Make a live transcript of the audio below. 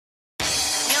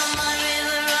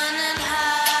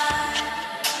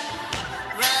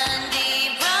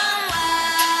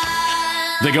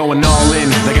They're going all in,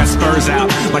 they got spurs out,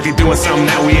 like they're doing something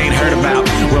that we ain't heard about.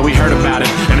 Well, we heard about it,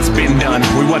 and it's been done.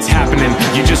 With what's happening,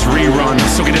 you just rerun.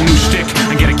 So get a new shtick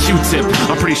and get a Q-tip.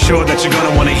 I'm pretty sure that you're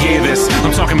gonna wanna hear this.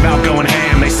 I'm talking about going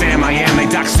ham, they Sam I am. They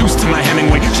Doc Seuss to my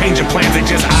Hemingway. Changing plans, they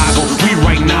just ogle. We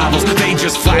write novels, they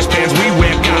just flash pans, we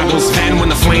wear goggles. Then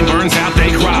when the flame burns out, they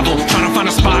grovel. Trying to find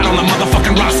a spot on the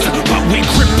motherfucking roster, but we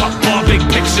grip up all big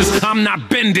pictures. I'm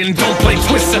not bending, don't play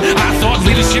twister. I thought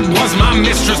leadership was my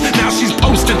mistress. Now she's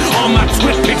posting all my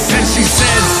twit pics and she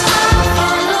says,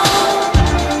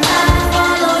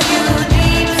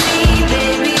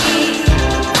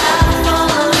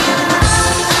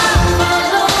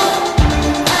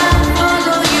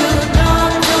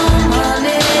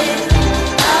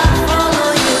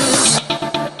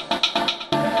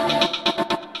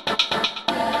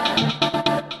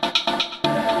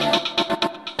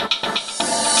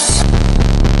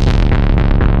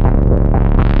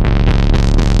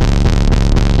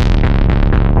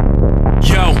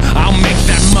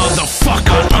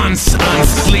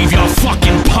 leave your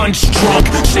fucking punch drunk.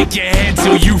 Shake your head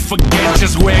till you forget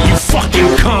just where you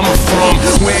fucking come from.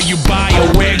 Where you buy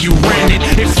or where you rent it.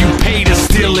 If you paid or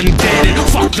still indebted.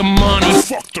 Fuck the money,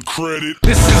 fuck the credit.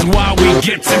 This is why we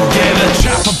get together.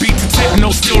 Chop a beat to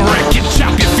techno, still wreck it.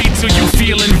 Chop your feet till you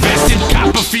feel invested.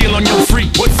 Cop a feel on your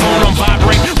freak, put phone on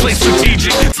vibrate. Play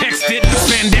strategic, text it.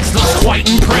 Spandex looks quite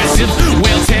impressive.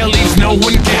 Whale tail leaves no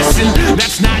one guessing.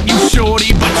 That's not you,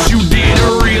 shorty, but you did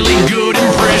a really good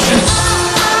impression.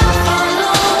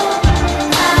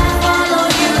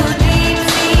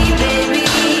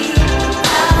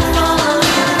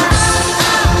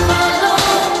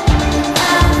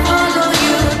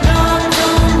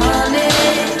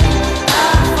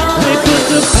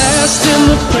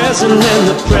 And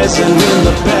the present in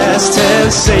the past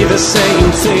tense say the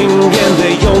same thing and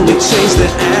they only change the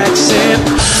accent.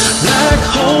 Black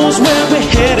holes where we're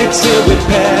headed till we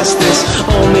pass this.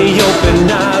 Only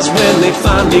open eyes when they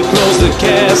finally close the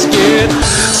casket.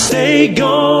 Stay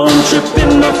gone,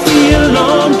 tripping off the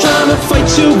alarm, trying to fight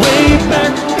your way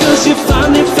back cause you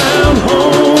finally found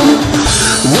home.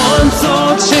 One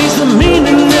thought changed the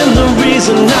meaning and the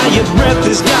reason. Now your breath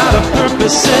has got a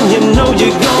purpose and you know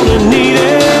you're gonna need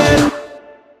it.